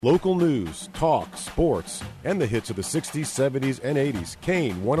Local news, talk, sports, and the hits of the 60s, 70s, and 80s.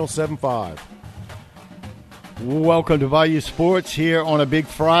 Kane 107.5. Welcome to Bayou Sports here on a big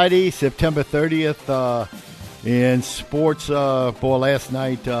Friday, September 30th. In sports, last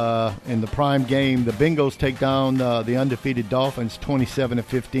night in the prime game, the Bengals take down the undefeated Dolphins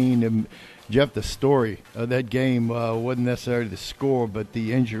 27-15. And Jeff, the story of that game wasn't necessarily the score, but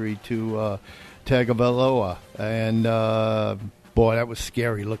the injury to Tagovailoa. And boy, that was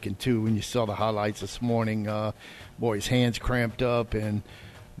scary looking, too, when you saw the highlights this morning. His hands cramped up, and,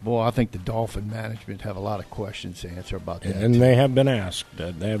 boy, I think the Dolphin management have a lot of questions to answer about that. And they have been asked.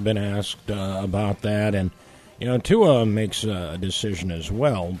 About that. And, Tua makes a decision as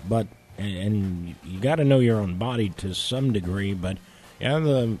well, and you got to know your own body to some degree, but, yeah,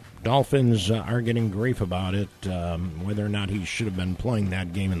 the Dolphins are getting grief about it, whether or not he should have been playing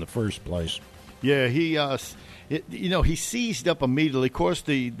that game in the first place. Yeah, he seized up immediately. Of course,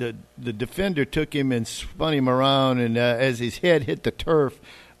 the defender took him and spun him around, and as his head hit the turf,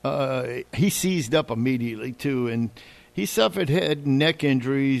 he seized up immediately, too. And he suffered head and neck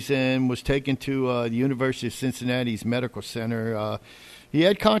injuries and was taken to the University of Cincinnati's Medical Center. He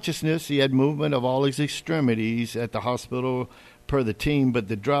had consciousness. He had movement of all his extremities at the hospital per the team, but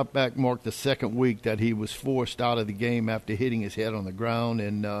the drop back marked the second week that he was forced out of the game after hitting his head on the ground,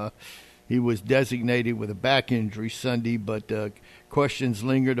 and he was designated with a back injury Sunday, but questions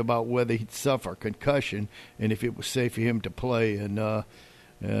lingered about whether he'd suffer concussion and if it was safe for him to play. And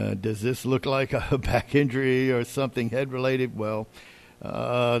does this look like a back injury or something head-related? Well,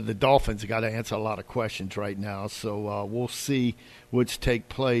 the Dolphins got to answer a lot of questions right now, so we'll see what's take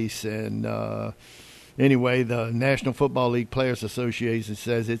place. And anyway, the National Football League Players Association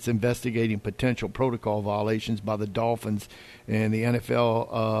says it's investigating potential protocol violations by the Dolphins, and the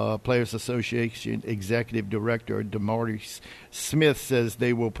NFL Players Association Executive Director DeMaurice Smith says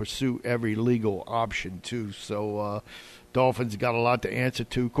they will pursue every legal option, too. So Dolphins got a lot to answer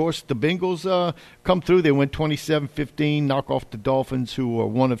to. Of course, the Bengals come through. They went 27-15, knock off the Dolphins, who are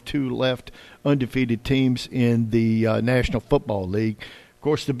one of two left undefeated teams in the National Football League. Of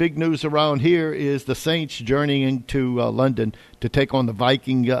course, the big news around here is the Saints journeying to London to take on the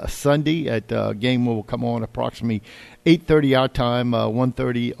Vikings Sunday. At game will come on approximately 8:30 our time,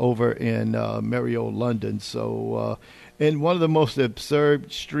 1:30 over in Merrio, London. So, and one of the most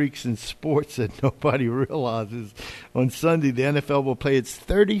absurd streaks in sports that nobody realizes, on Sunday the NFL will play its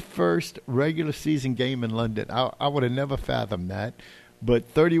 31st regular season game in London. I would have never fathomed that, but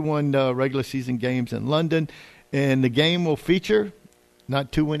 31 regular season games in London, and the game will feature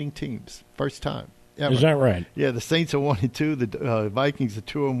not two winning teams. First time ever. Is that right? Yeah, the Saints are 1-2. The Vikings are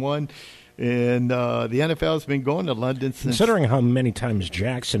 2-1. And the NFL has been going to London since. Considering how many times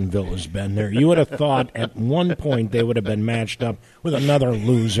Jacksonville has been there, you would have thought at one point they would have been matched up with another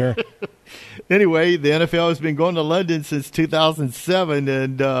loser. Anyway, the NFL has been going to London since 2007,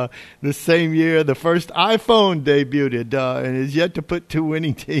 and the same year the first iPhone debuted, and is yet to put two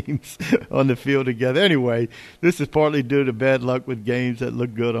winning teams on the field together. Anyway, this is partly due to bad luck with games that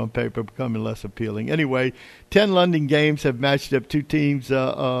look good on paper becoming less appealing. Anyway, 10 London games have matched up two teams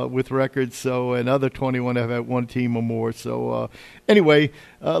with records, so and other 21 have had one team or more. So anyway,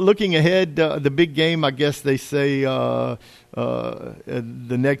 looking ahead, the big game, I guess they say the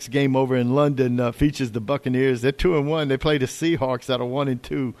next game over in London features the Buccaneers. They're 2-1. They play the Seahawks that are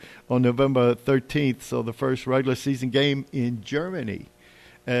 1-2 on November 13th. So the first regular season game in Germany,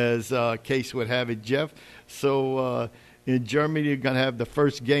 as Case would have it, Jeff. So in Germany, you're going to have the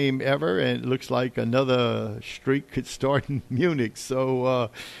first game ever, and it looks like another streak could start in Munich.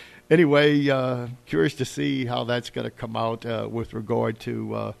 So anyway, curious to see how that's going to come out with regard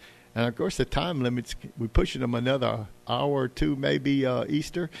to and, of course, the time limits, we're pushing them another hour or two, maybe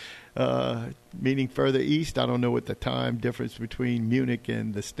Easter, meaning further east. I don't know what the time difference between Munich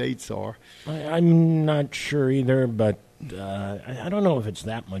and the States are. I'm not sure either, but I don't know if it's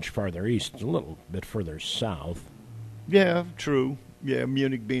that much farther east. It's a little bit further south. Yeah, true. Yeah,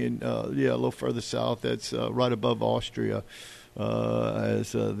 Munich being, a little further south. That's right above Austria,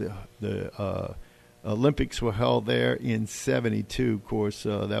 as the Olympics were held there in 72. Of course,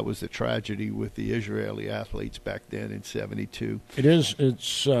 that was a tragedy with the Israeli athletes back then in 72. It's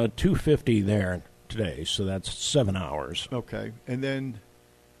 2:50 there today, so that's 7 hours. Okay. And then,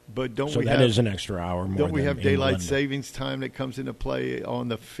 but don't so we that have, is an extra hour more. Don't we have daylight London. savings time that comes into play on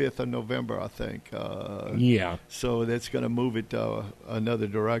the 5th of November, I think? Yeah. So that's going to move it another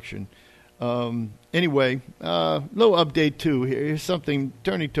direction. Anyway, little update, too. Here's something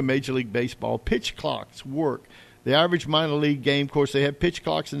turning to Major League Baseball. Pitch clocks work The average minor league game, of course, they have pitch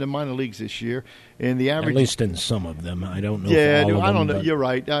clocks in the minor leagues this year, and the average, at least in some of them, I don't know. Yeah, if all of I don't them, know. You're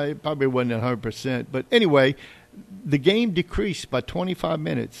right. I probably wasn't 100%, but anyway, the game decreased by 25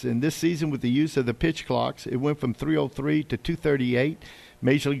 minutes, and this season with the use of the pitch clocks, it went from 3:03 to 2:38.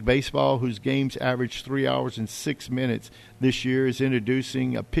 Major League Baseball, whose games average 3 hours and 6 minutes this year, is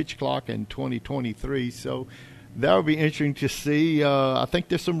introducing a pitch clock in 2023. So that would be interesting to see. I think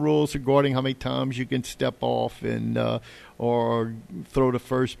there's some rules regarding how many times you can step off and or throw to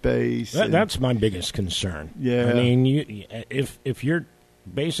first base. That's my biggest concern. Yeah, I mean, if you're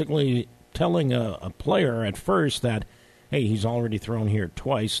basically telling a player at first that, hey, he's already thrown here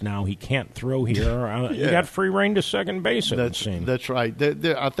twice, now he can't throw here. You got free reign to second base, it would seem. That's right.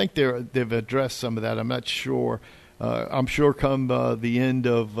 I think they've addressed some of that. I'm not sure. I'm sure come the end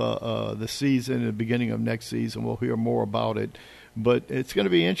of the season and the beginning of next season, we'll hear more about it. But it's going to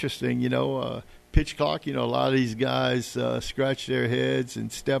be interesting, pitch clock, a lot of these guys scratch their heads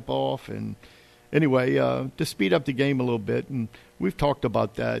and step off. And anyway, to speed up the game a little bit, and we've talked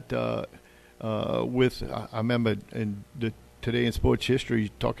about that I remember today in sports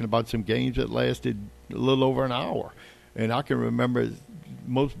history talking about some games that lasted a little over an hour. And I can remember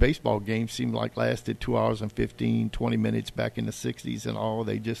most baseball games seemed like lasted 2 hours and 15, 20 minutes back in the 60s and all.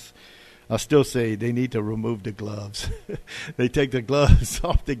 I still say they need to remove the gloves. They take the gloves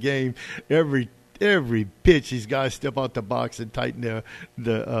off the game every pitch. These guys step out the box and tighten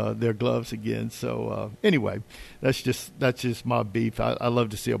their gloves again. So anyway, that's just my beef. I love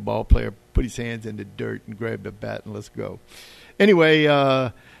to see a ball player put his hands in the dirt and grab the bat and let's go. Anyway,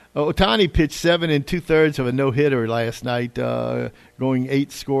 Ohtani pitched 7 2/3 of a no-hitter last night, going 8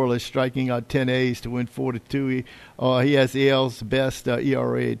 scoreless, striking out 10 A's to win 4-2. He has AL's best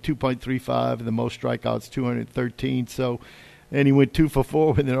ERA at 2.35 and the most strikeouts, 213. And he went 2 for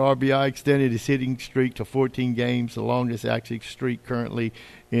 4 with an RBI, extended his hitting streak to 14 games, the longest actually streak currently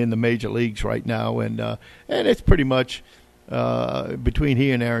in the major leagues right now. And it's pretty much between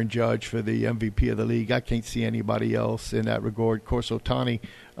he and Aaron Judge for the MVP of the league. I can't see anybody else in that regard. Of course, Ohtani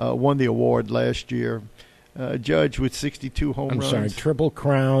won the award last year. Judge with 62 home runs. I'm sorry, Triple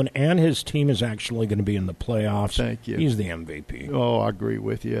Crown, and his team is actually going to be in the playoffs. Thank you. He's the MVP. Oh, I agree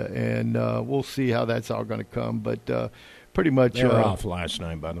with you. And we'll see how that's all going to come. But pretty much. They were off last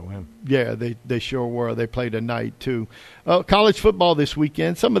night, by the way. Yeah, they sure were. They played tonight, too. College football this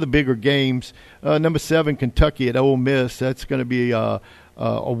weekend, some of the bigger games. Number 7, Kentucky at Ole Miss. That's going to be, I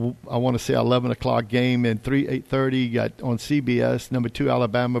want to say, 11 o'clock game. And 8:30 got on CBS. Number 2,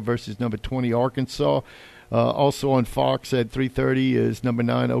 Alabama versus number 20, Arkansas. Also on Fox at 3:30 is number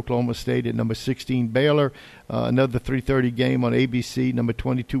 9, Oklahoma State at number 16, Baylor. Another 3:30 game on ABC, number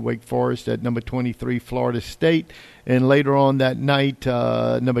 22, Wake Forest at number 23, Florida State. And later on that night,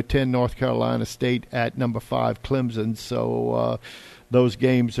 number 10, North Carolina State at number 5, Clemson. So those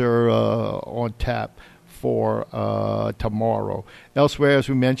games are on tap for tomorrow. Elsewhere, as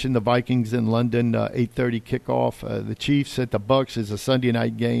we mentioned, the Vikings in London, 8:30 kickoff. The Chiefs at the Bucks is a Sunday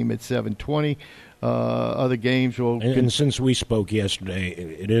night game at 7:20. Other games will. And since we spoke yesterday,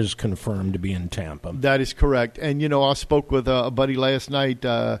 it is confirmed to be in Tampa. That is correct. And, I spoke with a buddy last night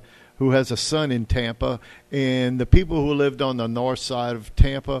who has a son in Tampa, and the people who lived on the north side of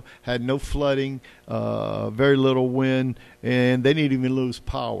Tampa had no flooding, very little wind, and they didn't even lose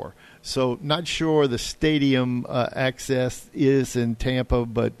power. So not sure the stadium access is in Tampa,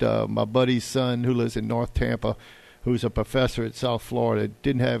 but my buddy's son who lives in North Tampa, who's a professor at South Florida,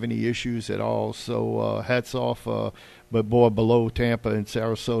 didn't have any issues at all. So hats off. But, boy, below Tampa and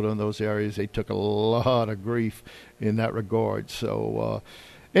Sarasota and those areas, they took a lot of grief in that regard. So,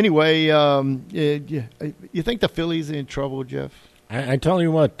 anyway, you think the Phillies are in trouble, Jeff? I tell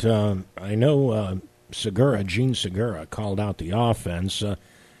you what, I know Gene Segura called out the offense.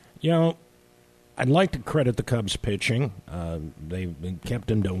 I'd like to credit the Cubs pitching. They kept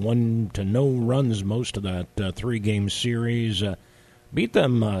them to 1-0 runs most of that 3-game series. Beat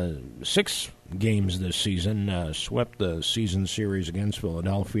them 6 games this season. Swept the season series against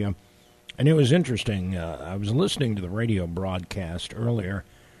Philadelphia. And it was interesting. I was listening to the radio broadcast earlier,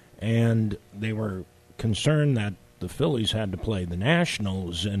 and they were concerned that the Phillies had to play the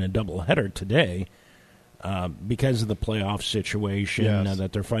Nationals in a doubleheader today. Because of the playoff situation, yes.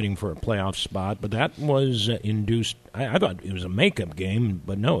 That they're fighting for a playoff spot. But that was induced. I thought it was a makeup game,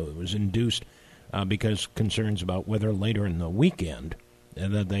 but no, it was induced because concerns about whether later in the weekend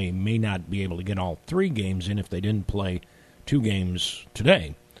that they may not be able to get all 3 games in if they didn't play 2 games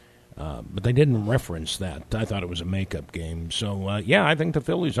today. But they didn't reference that. I thought it was a makeup game. So, I think the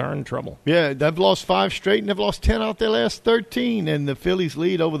Phillies are in trouble. Yeah, they've lost 5 straight, and they've lost 10 out their last 13. And the Phillies'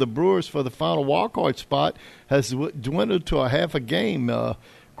 lead over the Brewers for the final wildcard spot has dwindled to a half a game. Of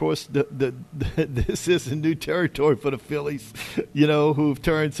course, this is a new territory for the Phillies, who've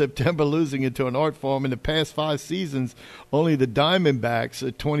turned September losing into an art form. In the past 5 seasons, only the Diamondbacks,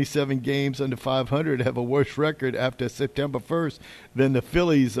 at 27 games under 500, have a worse record after September 1st than the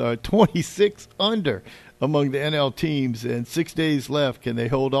Phillies are 26 under among the NL teams, and 6 days left. Can they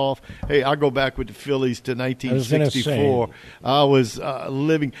hold off? Hey, I'll go back with the Phillies to 1964. I was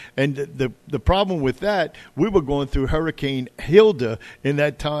living, and the problem with that, we were going through Hurricane Hilda in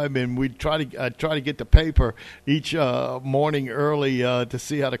that time, and we'd try to get the paper each morning early to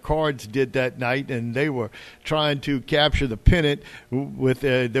see how the Cards did that night, and they were trying to capture the pennant.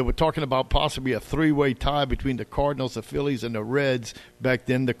 They were talking about possibly a 3-way tie between the Cardinals, the Phillies, and the Reds. Back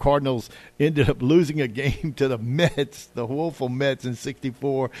then, the Cardinals ended up losing a game to the Mets, the woeful Mets in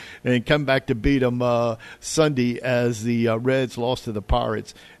 '64, and come back to beat them Sunday as the Reds lost to the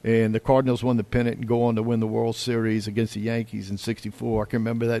Pirates. And the Cardinals won the pennant and go on to win the World Series against the Yankees in '64. I can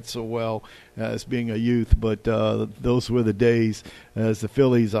remember that so well as being a youth, but those were the days as the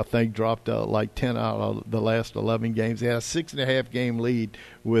Phillies, I think, dropped like 10 out of the last 11 games. They had a 6.5-game lead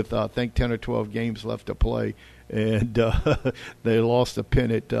with, I think, 10 or 12 games left to play. And they lost the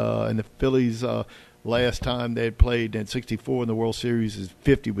pennant. And the Phillies, last time they had played in '64 in the World Series is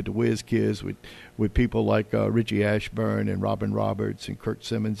 '50 with the Whiz Kids, with people like Richie Ashburn and Robin Roberts and Kurt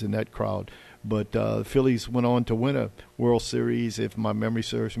Simmons in that crowd. But the Phillies went on to win a World Series, if my memory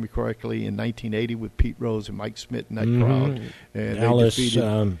serves me correctly, in 1980 with Pete Rose and Mike Smith in that crowd. And Alice they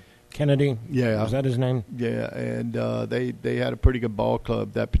defeated Kennedy? Yeah. Was that his name? Yeah, and they had a pretty good ball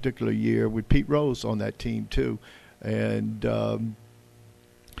club that particular year with Pete Rose on that team too. And I'm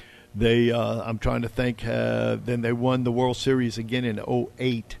trying to think, then they won the World Series again in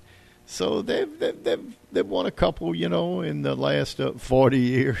 '08. So they've won a couple, in the last 40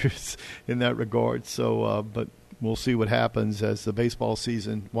 years in that regard. So, but we'll see what happens as the baseball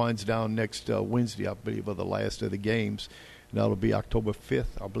season winds down next Wednesday, I believe, are the last of the games. And that'll be October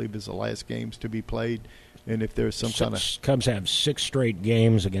 5th, I believe, is the last games to be played. And if there's some kind of Cubs have 6 straight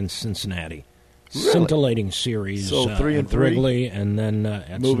games against Cincinnati. Really? Scintillating series. So 3-3, Wrigley, and then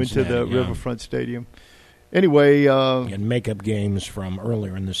at moving to the Cincinnati, Riverfront Stadium. Anyway, and makeup games from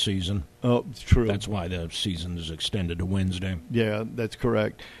earlier in the season. Oh, it's true. That's why the season is extended to Wednesday. Yeah, that's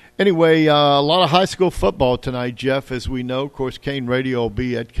correct. Anyway, a lot of high school football tonight, Jeff, as we know. Of course, Kane Radio will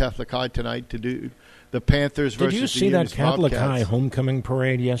be at Catholic High tonight to do the Panthers versus the Did you see that Catholic Bobcats. High homecoming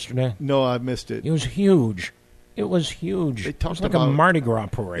parade yesterday? No, I missed it. It was huge. It was huge. They talked it was like about a Mardi Gras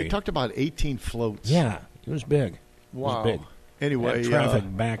parade. They talked about 18 floats. Yeah, it was big. Wow. It was big. Anyway, traffic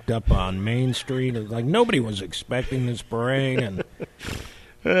backed up on Main Street. It was like nobody was expecting this parade. And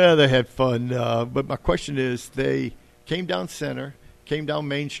yeah, they had fun. But my question is, they came down center, came down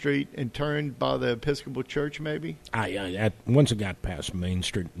Main Street, and turned by the Episcopal Church, maybe? Once it got past Main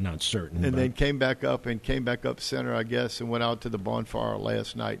Street, not certain. And then came back up center, I guess, and went out to the bonfire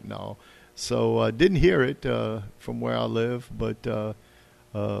last night and all. So didn't hear it from where I live, but a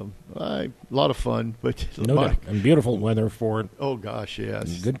lot of fun. But no doubt. And beautiful weather for it. Oh, gosh, yes.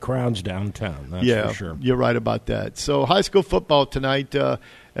 And good crowds downtown, that's for sure. You're right about that. So high school football tonight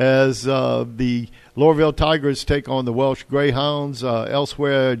as the Loreauville Tigers take on the Welsh Greyhounds.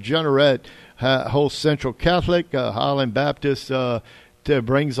 Elsewhere, Jeanerette hosts Central Catholic. Highland Baptist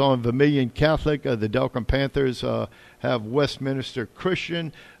brings on Vermilion Catholic. The Delcambre Panthers have Westminster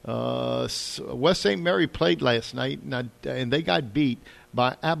Christian. West St. Mary played last night, and they got beat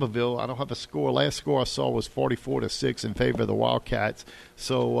by Abbeville. I don't have a score. Last score I saw was 44-6 in favor of the Wildcats.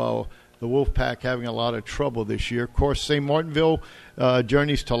 So the Wolfpack having a lot of trouble this year. Of course, St. Martinville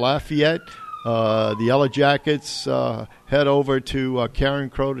journeys to Lafayette. The Yellow Jackets head over to Karen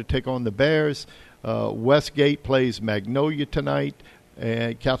Crow to take on the Bears. Westgate plays Magnolia tonight.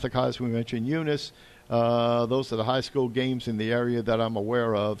 And Catholic High, as we mentioned, Eunice. Those are the high school games in the area that I'm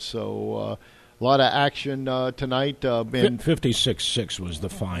aware of. So a lot of action tonight. 56-6 was the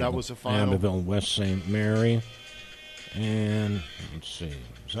final. That was the final. Abbeville, West St. Mary. And let's see.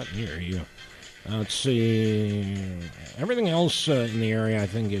 Is that near you? Let's see. Everything else in the area, I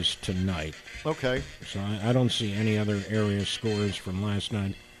think, is tonight. Okay. So I don't see any other area scores from last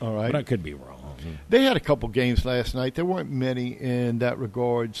night. All right. But I could be wrong. They had a couple games last night. There weren't many in that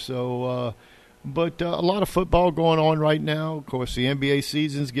regard. So, but a lot of football going on right now. Of course, the NBA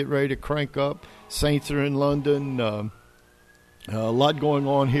season's getting ready to crank up. Saints are in London. A lot going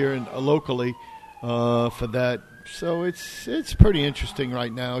on here locally for that. So it's pretty interesting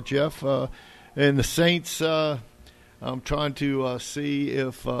right now, Jeff. And the Saints, I'm trying to see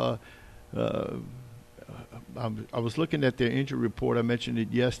if I was looking at their injury report. I mentioned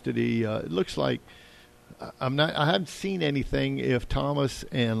it yesterday. It looks like I haven't seen anything if Thomas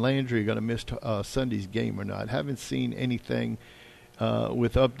and Landry are going to miss Sunday's game or not. Haven't seen anything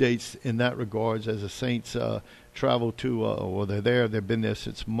with updates in that regards as the Saints travel to, they're there. They've been there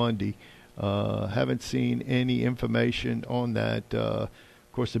since Monday. Haven't seen any information on that. Of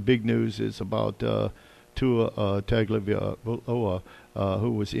course, the big news is about Tua Tagovailoa,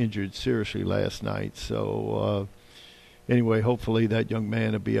 who was injured seriously last night. So anyway, hopefully that young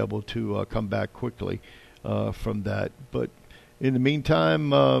man will be able to come back quickly from that. But in the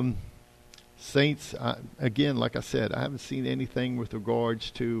meantime, Saints, again, like I said, I haven't seen anything with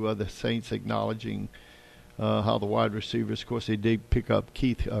regards to the Saints acknowledging how the wide receivers, of course, they did pick up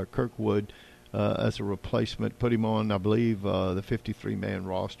Keith Kirkwood as a replacement, put him on, I believe, the 53-man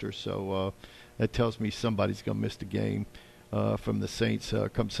roster. So that tells me somebody's going to miss the game from the Saints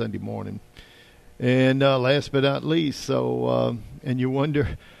come Sunday morning. And last but not least, and you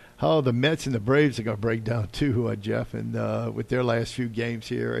wonder how the Mets and the Braves are going to break down too, Jeff, and with their last few games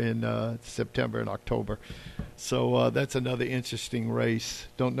here in September and October. So that's another interesting race.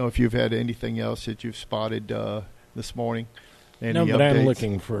 Don't know if you've had anything else that you've spotted this morning. Any no, but updates? I'm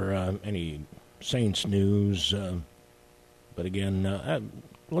looking for any Saints news. But again,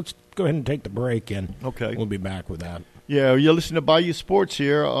 let's go ahead and take the break, and we'll be back with that. Yeah, you're listening to Bayou Sports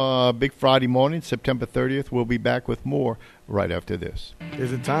here, big Friday morning, September 30th. We'll be back with more right after this.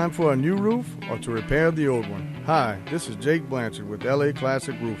 Is it time for a new roof or to repair the old one? Hi, this is Jake Blanchard with LA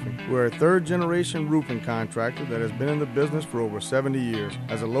Classic Roofing. We're a third-generation roofing contractor that has been in the business for over 70 years.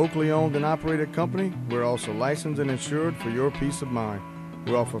 As a locally owned and operated company, we're also licensed and insured for your peace of mind.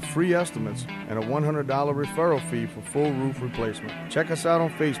 We offer free estimates and a $100 referral fee for full roof replacement. Check us out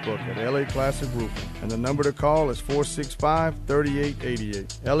on Facebook at LA Classic Roofing, and the number to call is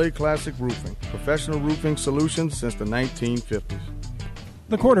 465-3888. LA Classic Roofing, professional roofing solutions since the 1950s.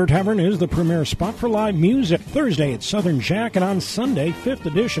 The Quarter Tavern is the premier spot for live music. Thursday at Southern Jack, and on Sunday, 5th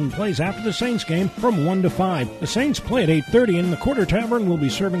Edition plays after the Saints game from 1 to 5. The Saints play at 8:30, and the Quarter Tavern will be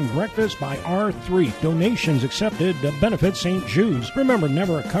serving breakfast by R3. Donations accepted to benefit St. Jude's. Remember,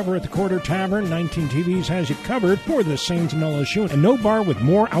 never a cover at the Quarter Tavern. 19 TVs has you covered for the Saints and LSU, and no bar with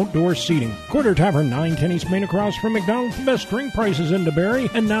more outdoor seating. Quarter Tavern, 910 East Main across from McDonald's. The best drink prices in DeBerry,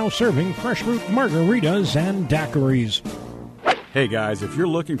 and now serving fresh fruit margaritas and daiquiris. Hey guys, if you're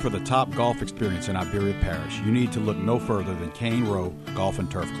looking for the top golf experience in Iberia Parish, you need to look no further than Cane Row Golf and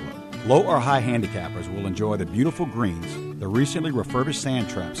Turf Club. Low or high handicappers will enjoy the beautiful greens, the recently refurbished sand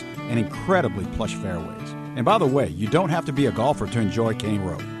traps, and incredibly plush fairways. And by the way, you don't have to be a golfer to enjoy Cane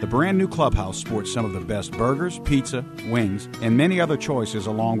Row. The brand new clubhouse sports some of the best burgers, pizza, wings, and many other choices,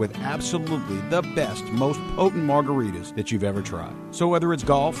 along with absolutely the best, most potent margaritas that you've ever tried. So whether it's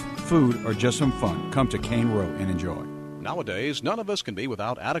golf, food, or just some fun, come to Cane Row and enjoy. Nowadays, none of us can be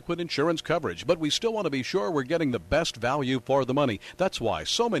without adequate insurance coverage, but we still want to be sure we're getting the best value for the money. That's why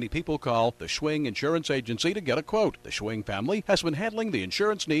so many people call the Schwing Insurance Agency to get a quote. The Schwing family has been handling the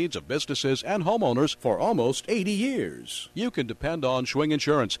insurance needs of businesses and homeowners for almost 80 years. You can depend on Schwing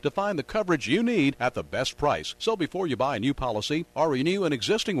Insurance to find the coverage you need at the best price. So before you buy a new policy or renew an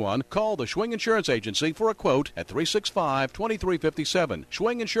existing one, call the Schwing Insurance Agency for a quote at 365-2357.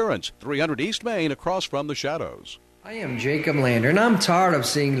 Schwing Insurance, 300 East Main, across from the Shadows. I am Jacob Lander, and I'm tired of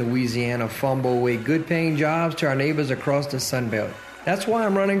seeing Louisiana fumble away good-paying jobs to our neighbors across the Sun Belt. That's why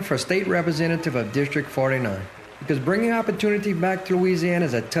I'm running for state representative of District 49, because bringing opportunity back to Louisiana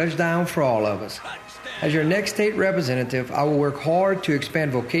is a touchdown for all of us. As your next state representative, I will work hard to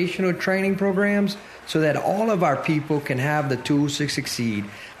expand vocational training programs so that all of our people can have the tools to succeed.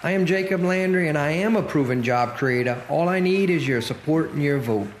 I am Jacob Landry, and I am a proven job creator. All I need is your support and your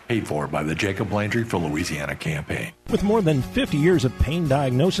vote. Paid for by the Jacob Landry for Louisiana campaign. With more than 50 years of pain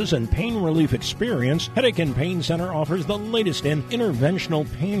diagnosis and pain relief experience, Headache and Pain Center offers the latest in interventional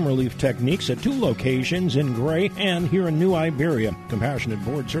pain relief techniques at 2 locations in Gray and here in New Iberia. Compassionate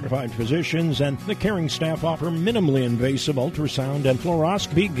board-certified physicians and the caring staff offer minimally invasive ultrasound and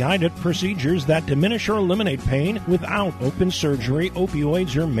fluoroscopy-guided procedures that diminish or eliminate pain without open surgery,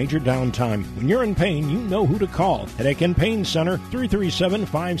 opioids, or major downtime. When you're in pain, you know who to call. Headache and Pain Center,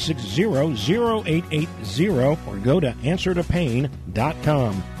 337-560-0880, or go to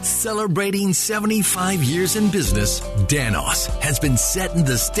answertopain.com. Celebrating 75 years in business, Danos has been setting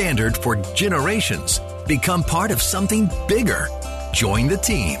the standard for generations. Become part of something bigger. Join the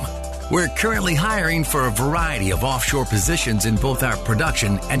team. We're currently hiring for a variety of offshore positions in both our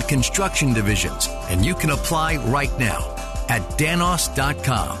production and construction divisions, and you can apply right now at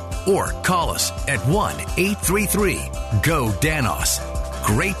danos.com or call us at 1-833-GO-DANOS.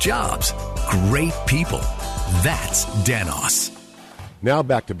 Great jobs, great people. That's Danos. Now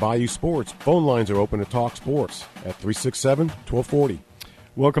back to Bayou Sports. Phone lines are open to talk sports at 367-1240.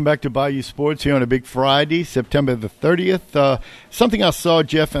 Welcome back to Bayou Sports here on a big Friday, September the 30th. Something I saw,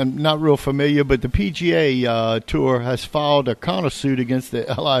 Jeff, I'm not real familiar, but the PGA Tour has filed a countersuit against the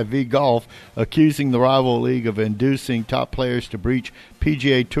LIV Golf, accusing the rival league of inducing top players to breach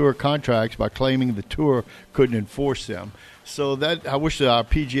PGA Tour contracts by claiming the tour couldn't enforce them. So that I wish that our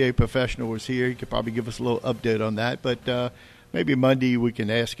PGA professional was here. He could probably give us a little update on that. But maybe Monday we can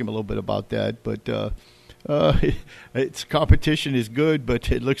ask him a little bit about that. But its competition is good,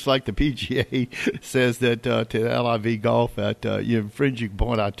 but it looks like the PGA says that to LIV Golf that you're infringing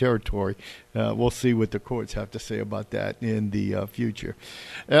upon our territory. We'll see what the courts have to say about that in the future.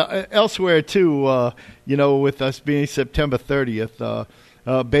 Elsewhere, too, with us being September 30th,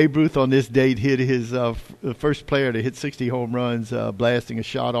 Babe Ruth on this date hit his first player to hit 60 home runs, blasting a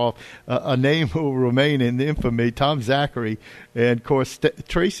shot off. A name who will remain in infamy, Tom Zachary. And, of course,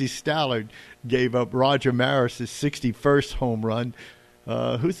 Tracy Stallard gave up Roger Maris's 61st home run.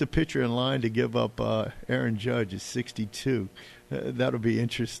 Who's the pitcher in line to give up Aaron Judge's 62? That'll be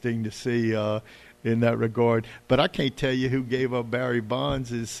interesting to see in that regard. But I can't tell you who gave up Barry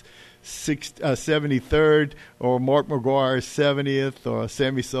Bonds' 73rd, or Mark McGuire's 70th, or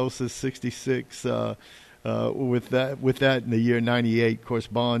Sammy Sosa's 66. With that in the year 98, of course,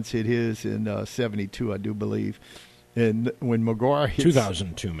 Bonds hit his in 72, I do believe. And when McGuire hit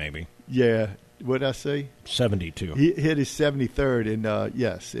 2002, maybe. Yeah, what did I say? 72. He hit his 73rd in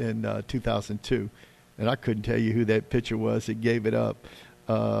 2002, and I couldn't tell you who that pitcher was that gave it up.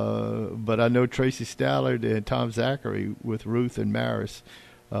 But I know Tracy Stallard and Tom Zachary with Ruth and Maris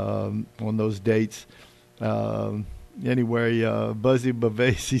on those dates. Anyway, Buzzy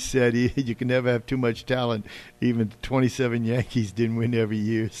Bavasi said you can never have too much talent. Even the 27 Yankees didn't win every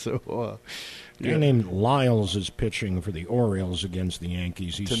year. So, a guy named Lyles is pitching for the Orioles against the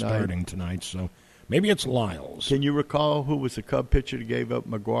Yankees. He's starting tonight, so maybe it's Lyles. Can you recall who was the Cub pitcher that gave up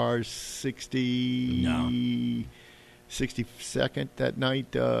McGuire's 62nd that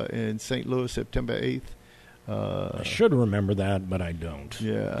night in St. Louis, September 8th? I should remember that, but I don't.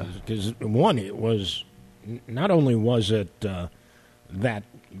 Yeah. Because, one, it was not only was it that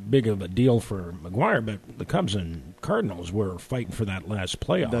big of a deal for McGuire, but the Cubs and Cardinals were fighting for that last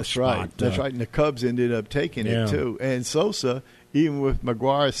playoff That's spot. Right. That's right, and the Cubs ended up taking it, too. And Sosa, even with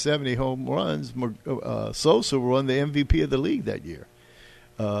McGuire's 70 home runs, Sosa won the MVP of the league that year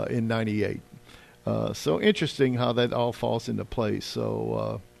in 98. So interesting how that all falls into place.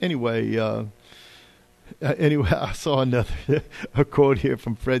 So anyway, I saw a quote here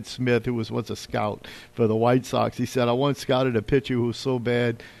from Fred Smith, who was once a scout for the White Sox. He said, "I once scouted a pitcher who was so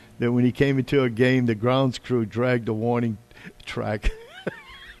bad that when he came into a game, the grounds crew dragged the warning track."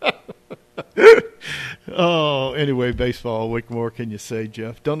 Oh, anyway, baseball. What more can you say,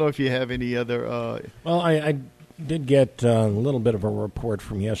 Jeff? Don't know if you have any other. Well, I did get a little bit of a report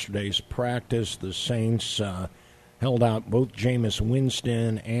from yesterday's practice. The Saints held out both Jameis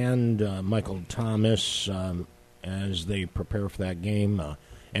Winston and Michael Thomas as they prepare for that game.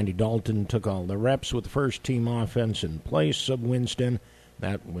 Andy Dalton took all the reps with the first-team offense in place of Winston.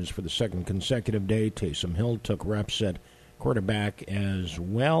 That was for the second consecutive day. Taysom Hill took reps at quarterback as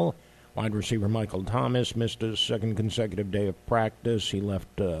well. Wide receiver Michael Thomas missed his second consecutive day of practice. He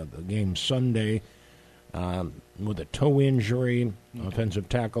left the game Sunday with a toe injury. Offensive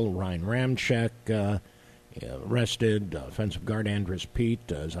tackle Ryan Ramczyk rested. Offensive guard Andres Pete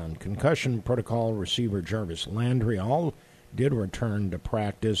is on concussion protocol. Receiver Jarvis Landry all did return to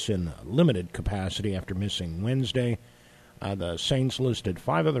practice in limited capacity after missing Wednesday. The Saints listed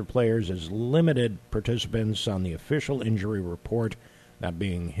 5 other players as limited participants on the official injury report, that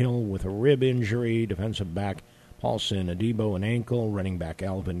being Hill with a rib injury, defensive back Paulson Adebo an ankle, running back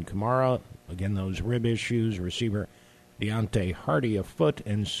Alvin Kamara, again those rib issues, receiver Deontay Hardy a foot,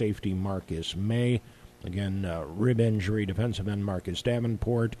 and safety Marcus May. Again, rib injury, defensive end Marcus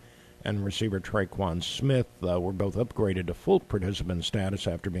Davenport and receiver Traquan Smith were both upgraded to full participant status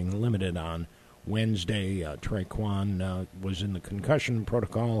after being limited on Wednesday. Traquan was in the concussion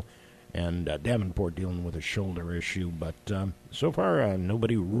protocol, and Davenport dealing with a shoulder issue. But so far,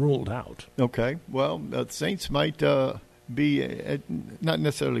 nobody ruled out. Okay. Well, the Saints might be at not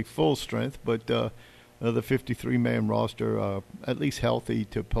necessarily full strength, but the 53-man roster at least healthy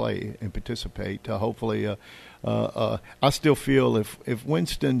to play and participate. Hopefully I still feel if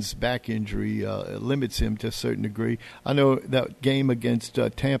Winston's back injury limits him to a certain degree, I know that game against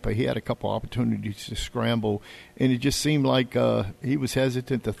Tampa, he had a couple opportunities to scramble, and it just seemed like he was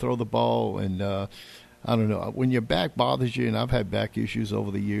hesitant to throw the ball. And I don't know, when your back bothers you, and I've had back issues over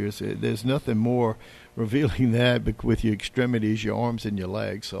the years, there's nothing more revealing that with your extremities, your arms and your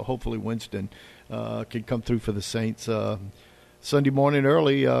legs. So hopefully Winston can come through for the Saints Sunday morning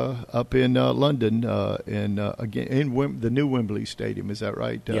early up in London, and again in the new Wembley Stadium. Is that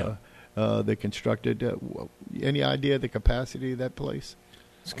right? Yeah. They constructed. Any idea of the capacity of that place?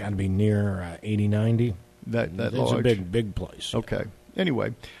 It's got to be near 80, 90. That it's large? a big place. Okay.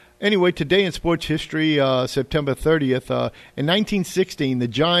 Anyway, today in sports history, September 30th, in 1916, the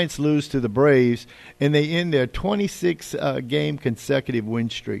Giants lose to the Braves, and they end their 26-game consecutive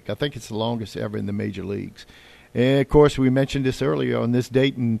win streak. I think it's the longest ever in the major leagues. And, of course, we mentioned this earlier. On this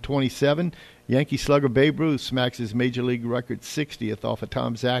date in 27, Yankee slugger Babe Ruth smacks his major league record 60th off of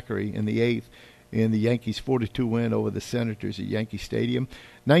Tom Zachary in the 8th in the Yankees' 4-2 win over the Senators at Yankee Stadium.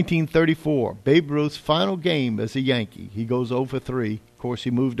 1934, Babe Ruth's final game as a Yankee. He goes 0 for 3. Of course,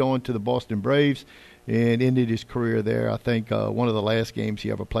 he moved on to the Boston Braves and ended his career there. I think one of the last games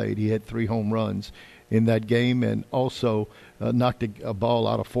he ever played, he had 3 home runs in that game, and also knocked a ball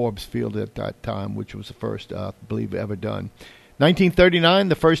out of Forbes Field at that time, which was the first, I believe, ever done. 1939,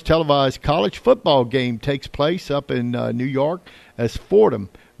 the first televised college football game takes place up in New York as Fordham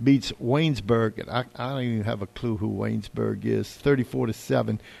beats Waynesburg, and I don't even have a clue who Waynesburg is,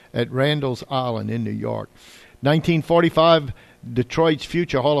 34-7 at Randall's Island in New York. 1945, Detroit's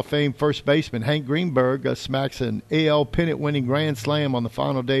future Hall of Fame first baseman Hank Greenberg smacks an AL pennant-winning grand slam on the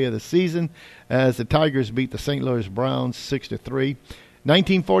final day of the season as the Tigers beat the St. Louis Browns 6-3.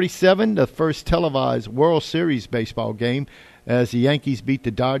 1947, the first televised World Series baseball game as the Yankees beat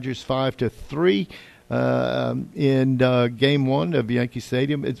the Dodgers 5-3 in Game 1 of Yankee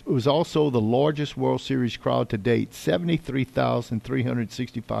Stadium. It was also the largest World Series crowd to date.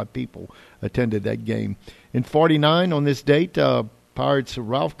 73,365 people attended that game. In 49, on this date, Pirates'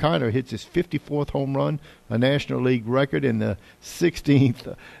 Ralph Kiner hits his 54th home run, a National League record, in the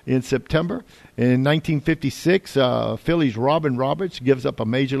 16th in September. In 1956, Phillies' Robin Roberts gives up a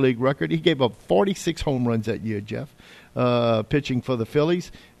Major League record. He gave up 46 home runs that year, Jeff, pitching for the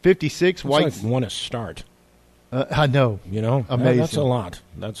Phillies. 56, White. It's like one a start. I know. You know? Amazing.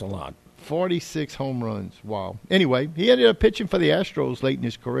 That's a lot. 46 home runs. Wow. Anyway, he ended up pitching for the Astros late in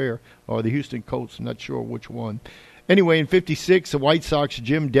his career, or the Houston Colts, not sure which one. Anyway, in 56, the White Sox,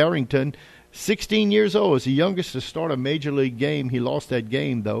 Jim Darrington, 16 years old, is the youngest to start a Major League game. He lost that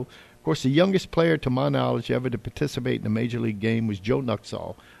game, though. Of course, the youngest player, to my knowledge, ever to participate in a Major League game was Joe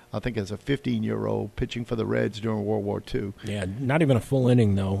Nuxhall, I think as a 15-year-old, pitching for the Reds during World War II. Yeah, not even a full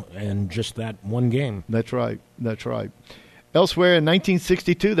inning, though, and just that one game. That's right. Elsewhere, in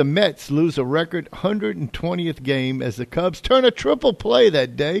 1962, the Mets lose a record 120th game as the Cubs turn a triple play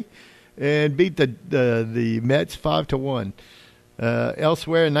that day and beat the Mets 5-1.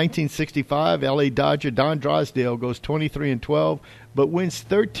 Elsewhere, in 1965, L.A. Dodger Don Drysdale goes 23-12, but wins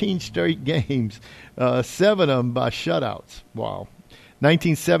 13 straight games, 7 of them by shutouts. Wow.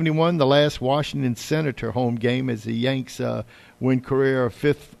 1971, the last Washington Senator home game as the Yanks win career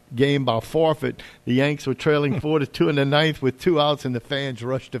 5th game by forfeit. The Yanks were trailing 4-2 in the ninth with 2 outs, and the fans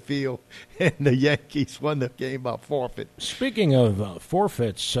rushed the field, and the Yankees won the game by forfeit. Speaking of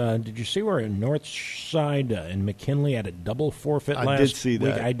forfeits, did you see where Northside and McKinley had a double forfeit last week? I did see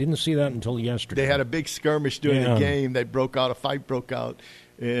that. I didn't see that until yesterday. They had a big skirmish during the game that broke out. A fight broke out,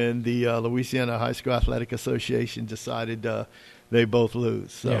 and the Louisiana High School Athletic Association decided they both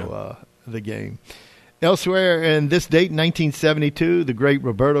lose the game. Elsewhere, in this date, 1972, the great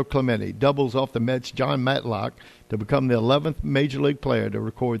Roberto Clemente doubles off the Mets' John Matlock to become the 11th Major League player to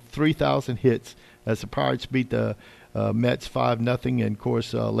record 3,000 hits as the Pirates beat the Mets 5-0. And, of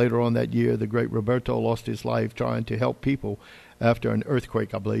course, later on that year, the great Roberto lost his life trying to help people after an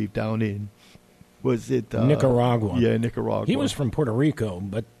earthquake, I believe, down in Nicaragua. Yeah, Nicaragua. He was from Puerto Rico,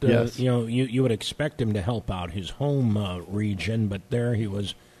 but yes. You would expect him to help out his home region, but there he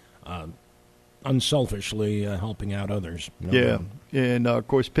was unselfishly helping out others. And of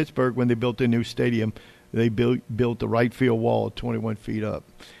course Pittsburgh, when they built their new stadium, they built the right field wall 21 feet up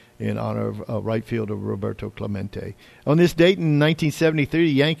in honor of right fielder Roberto Clemente. On this date in 1973,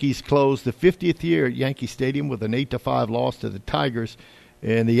 the Yankees closed the 50th year at Yankee Stadium with an 8-5 loss to the Tigers,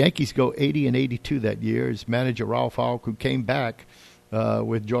 and the Yankees go 80-82 that year as manager Ralph Houck, who came back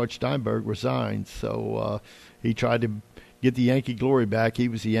with George Steinberg, resigned. So he tried to get the Yankee glory back. He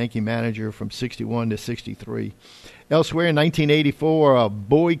was the Yankee manager from 61 to 63. Elsewhere in 1984,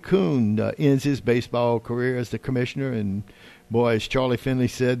 Boy Kuhn ends his baseball career as the commissioner. And, boy, as Charlie Finley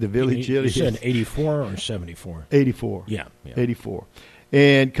said, the village. You said 84 or 74? 84. Yeah. 84.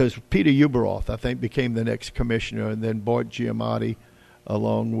 And because Peter Uberoth, I think, became the next commissioner, and then Bart Giamatti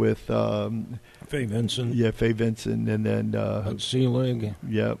along with Fay Vincent. Yeah, Fay Vincent, and then Bud Selig.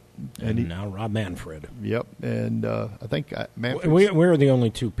 Yep. And now Rob Manfred. Yep. And I think Manfred. We're the only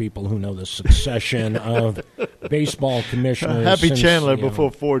two people who know the succession of baseball commissioners. Happy since, Chandler before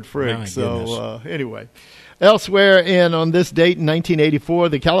Ford Frick. My so anyway. Elsewhere, and on this date in 1984,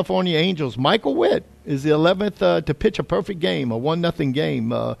 the California Angels, Michael Witt is the 11th to pitch a perfect game, a 1-0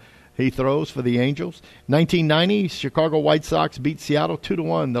 game. He throws for the Angels. 1990, Chicago White Sox beat Seattle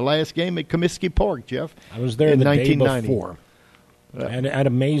 2-1. The last game at Comiskey Park, Jeff. I was there the day before. I had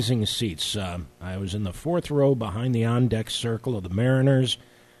amazing seats. I was in the fourth row behind the on-deck circle of the Mariners,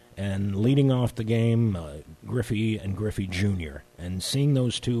 and leading off the game, Griffey and Griffey Jr. And seeing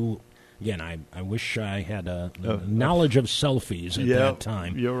those two. Again, I wish I had a knowledge of selfies at that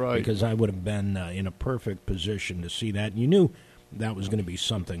time. You're right. Because I would have been in a perfect position to see that. You knew that was going to be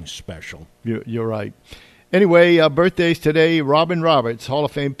something special. You're right. Anyway, birthdays today, Robin Roberts, Hall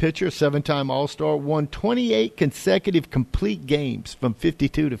of Fame pitcher, 7-time All-Star, won 28 consecutive complete games from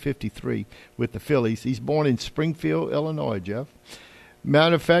 52 to 53 with the Phillies. He's born in Springfield, Illinois, Jeff.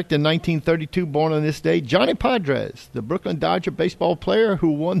 Matter of fact, in 1932, born on this day, Johnny Padres, the Brooklyn Dodger baseball player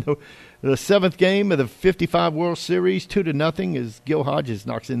who won the seventh game of the 55 World Series 2-0, as Gil Hodges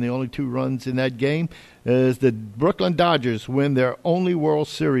knocks in the only 2 runs in that game, as the Brooklyn Dodgers win their only World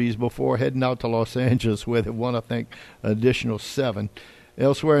Series before heading out to Los Angeles, where they won, I think, an additional 7.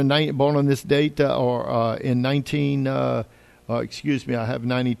 Elsewhere, born on this date, in 19... I have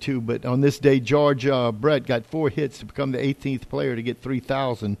 92, but on this day, George Brett got 4 hits to become the 18th player to get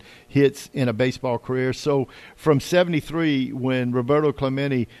 3,000 hits in a baseball career. So from 73, when Roberto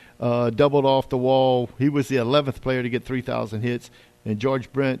Clemente doubled off the wall, he was the 11th player to get 3,000 hits. And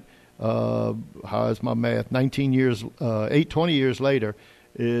George Brett, how's my math, 20 years later,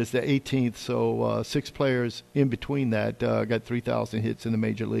 is the 18th. So 6 players in between that got 3,000 hits in the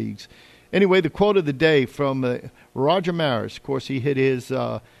major leagues. Anyway, the quote of the day from Roger Maris. Of course, he hit his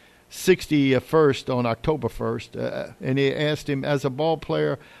 61st on October 1st, and he asked him, as a ball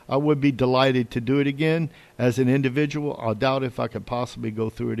player, I would be delighted to do it again. As an individual, I doubt if I could possibly go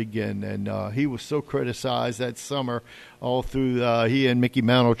through it again. And he was so criticized that summer all through he and Mickey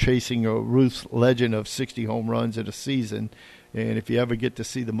Mantle chasing a Ruth's legend of 60 home runs in a season. And if you ever get to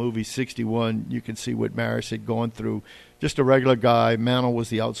see the movie 61, you can see what Maris had gone through. Just a regular guy. Mantle was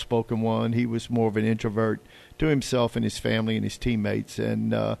the outspoken one. He was more of an introvert to himself and his family and his teammates.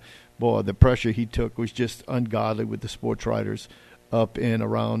 And, boy, the pressure he took was just ungodly with the sports writers up and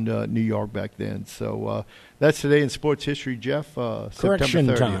around New York back then. So that's today in sports history, Jeff. Correction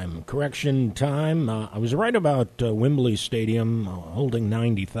time. I was right about Wembley Stadium holding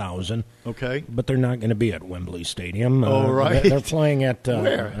 90,000. Okay. But they're not going to be at Wembley Stadium. Right. They're playing at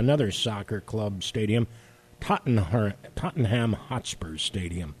another soccer club stadium, Tottenham Hotspur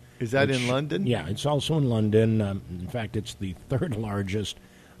Stadium. Is that in London? Yeah, it's also in London. In fact, it's the 3rd largest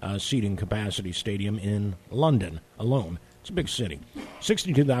seating capacity stadium in London alone. It's a big city.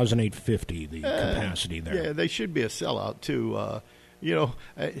 62,850, the capacity there. Yeah, they should be a sellout, too.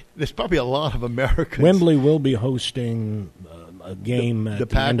 There's probably a lot of Americans. Wembley will be hosting a game at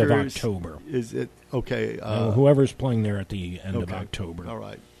the end of October. Is it? Okay. Whoever's playing there at the end of October. All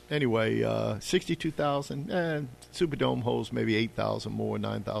right. Anyway, 62,000. Superdome holds maybe 8,000 more,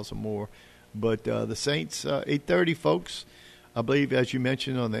 9,000 more. But the Saints, 8:30, folks. I believe, as you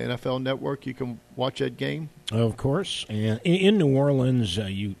mentioned, on the NFL Network, you can watch that game. Of course. And in New Orleans,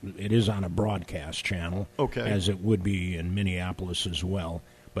 it is on a broadcast channel, as it would be in Minneapolis as well.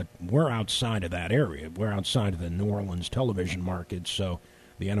 But we're outside of that area. We're outside of the New Orleans television market, so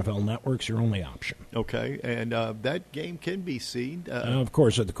the NFL Network's your only option. Okay, and that game can be seen. Of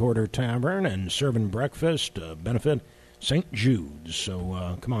course, at the Quarter Tavern and serving breakfast, benefit St. Jude's.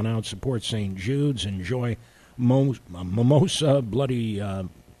 So come on out, support St. Jude's, enjoy mimosa, Bloody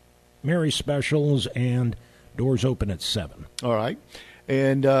Mary specials, and doors open at 7. All right.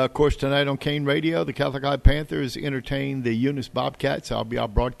 And, of course, tonight on Kane Radio, the Catholic High Panthers entertain the Eunice Bobcats. I'll be our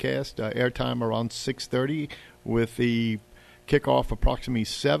broadcast airtime around 6:30 with the kickoff approximately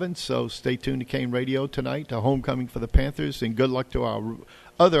 7. So stay tuned to Kane Radio tonight, a homecoming for the Panthers, and good luck to our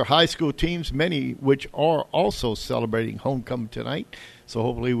other high school teams, many which are also celebrating homecoming tonight. So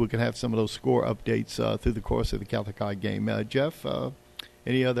hopefully we can have some of those score updates through the course of the Catholic High game. Jeff,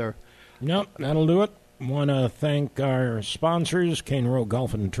 any other? No, that'll do it. Want to thank our sponsors, Cane Row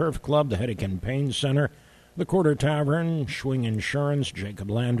Golf and Turf Club, the Headache and Pain Center, the Quarter Tavern, Schwing Insurance,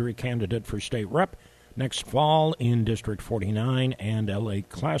 Jacob Landry, candidate for state rep next fall in District 49, and LA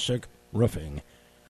Classic Roofing.